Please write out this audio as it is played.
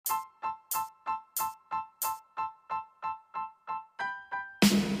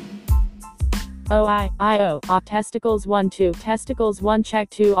Off testicles 1 2 testicles 1 check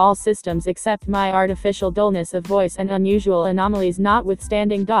 2 all systems except my artificial dullness of voice and unusual anomalies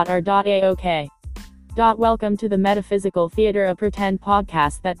notwithstanding. Are a-okay. Welcome to the Metaphysical Theater, a pretend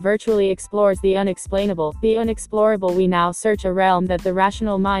podcast that virtually explores the unexplainable, the unexplorable. We now search a realm that the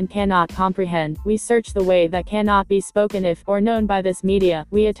rational mind cannot comprehend. We search the way that cannot be spoken if or known by this media.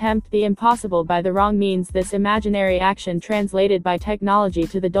 We attempt the impossible by the wrong means, this imaginary action translated by technology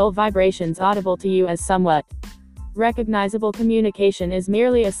to the dull vibrations audible to you as somewhat recognizable. Communication is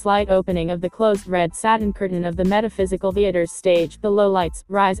merely a slight opening of the closed red satin curtain of the metaphysical theater's stage. The low lights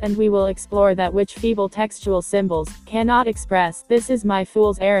rise and we will explore that which feeble textual symbols cannot express. This is my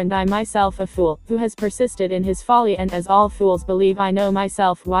fool's errand. I myself a fool, who has persisted in his folly, and as all fools believe I know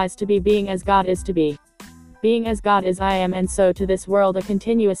myself wise to be, being as God is to be. Being as God is I am, and so to this world a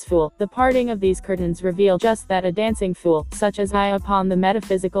continuous fool. The parting of these curtains reveal just that, a dancing fool, such as I upon the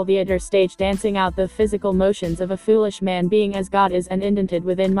metaphysical theater stage, dancing out the physical motions of a foolish man, being as God is, and indented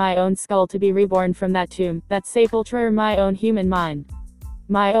within my own skull to be reborn from that tomb, that sepulchre, my own human mind.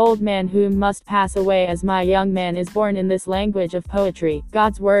 My old man whom must pass away as my young man is born in this language of poetry,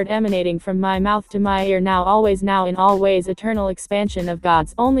 God's word emanating from my mouth to my ear, now always now in all ways, eternal expansion of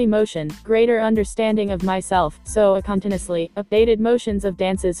God's only motion, greater understanding of myself. So a continuously updated motions of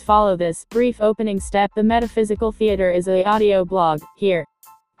dances follow this brief opening step. The Metaphysical Theater is a audio blog, here,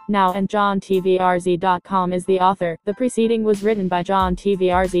 now, and JohnTVRZ.com is the author. The preceding was written by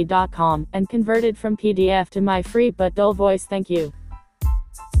JohnTVRZ.com and converted from PDF to my free but dull voice. Thank you.